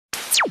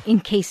in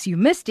case you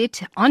missed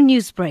it on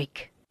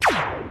Newsbreak.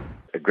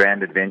 A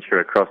grand adventure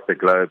across the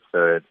globe,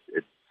 so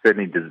it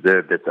certainly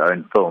deserved its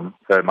own film.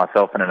 So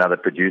myself and another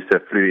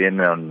producer flew in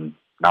on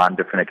 9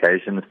 different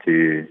occasions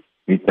to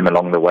meet them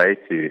along the way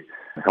to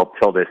help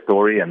tell their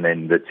story, and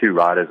then the 2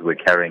 riders were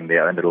carrying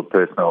their own little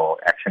personal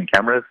action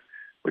cameras,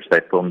 which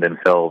they filmed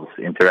themselves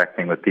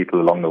interacting with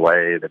people along the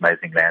way, the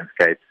amazing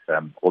landscapes,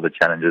 all the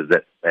challenges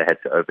that they had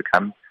to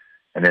overcome.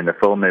 And then the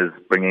film is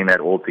bringing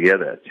that all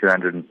together,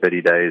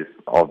 230 days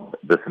of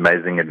this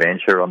amazing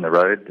adventure on the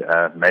road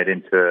made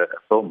into a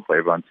film for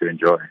everyone to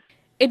enjoy.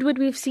 Edward,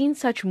 we've seen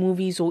such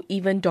movies or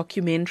even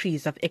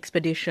documentaries of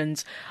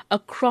expeditions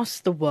across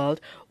the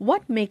world.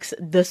 What makes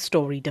this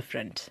story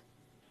different?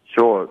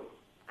 Sure.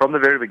 From the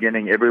very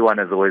beginning, everyone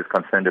is always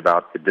concerned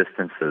about the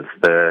distances,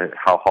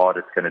 how hard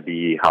it's going to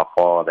be, how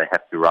far they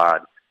have to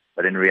ride.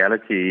 But in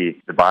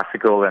reality, the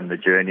bicycle and the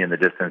journey and the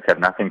distance have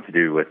nothing to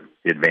do with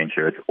the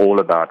adventure. It's all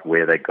about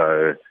where they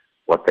go,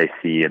 what they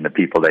see, and the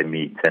people they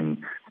meet.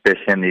 And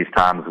especially in these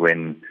times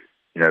when,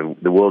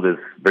 the world is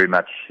very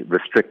much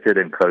restricted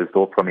and closed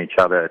off from each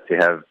other, to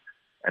have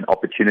an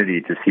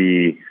opportunity to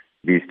see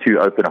these 2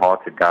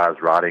 open-hearted guys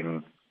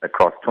riding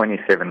across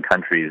 27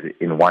 countries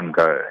in one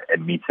go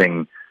and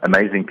meeting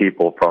amazing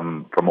people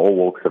from all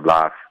walks of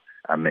life.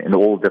 In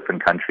all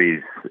different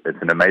countries, it's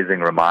an amazing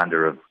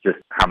reminder of just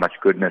how much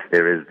goodness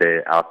there is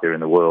out there in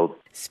the world.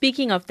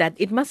 Speaking of that,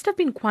 it must have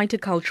been quite a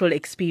cultural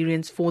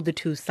experience for the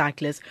 2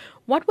 cyclists.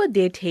 What were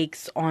their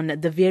takes on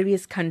the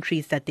various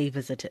countries that they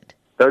visited?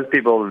 Those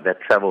people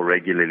that travel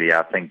regularly,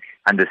 I think,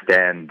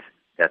 understand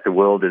that the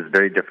world is a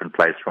very different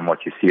place from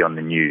what you see on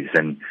the news.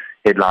 And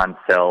headlines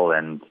sell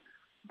and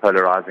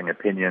polarizing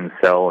opinions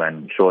sell,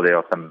 and sure, there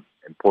are some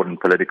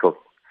important political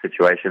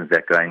situations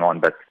that are going on,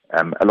 but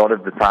a lot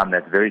of the time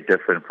that's very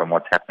different from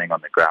what's happening on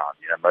the ground.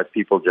 Most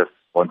people just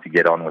want to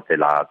get on with their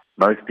lives.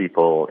 Most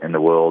people in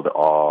the world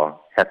are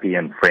happy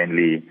and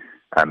friendly,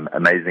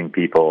 amazing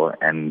people,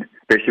 and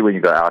especially when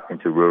you go out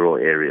into rural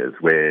areas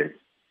where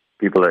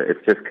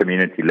it's just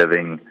community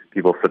living,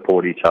 people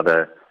support each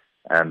other,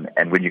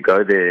 and when you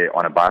go there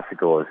on a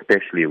bicycle,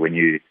 especially when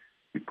you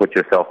put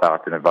yourself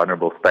out in a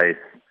vulnerable space,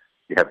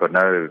 you have got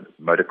no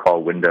motor car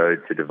window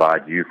to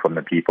divide you from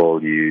the people.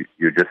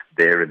 You're just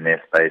there in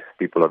their space.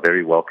 People are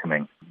very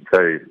welcoming.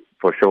 So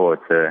for sure,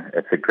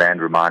 it's a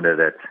grand reminder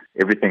that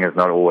everything is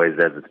not always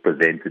as it's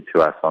presented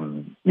to us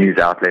on news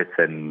outlets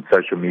and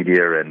social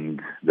media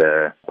and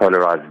the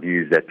polarized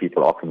views that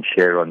people often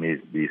share on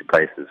these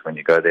places. When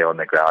you go there on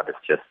the ground, it's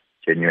just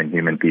genuine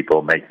human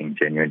people making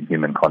genuine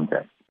human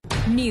contact.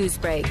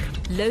 Newsbreak,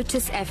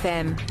 Lotus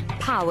FM,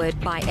 powered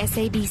by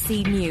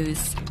SABC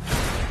News.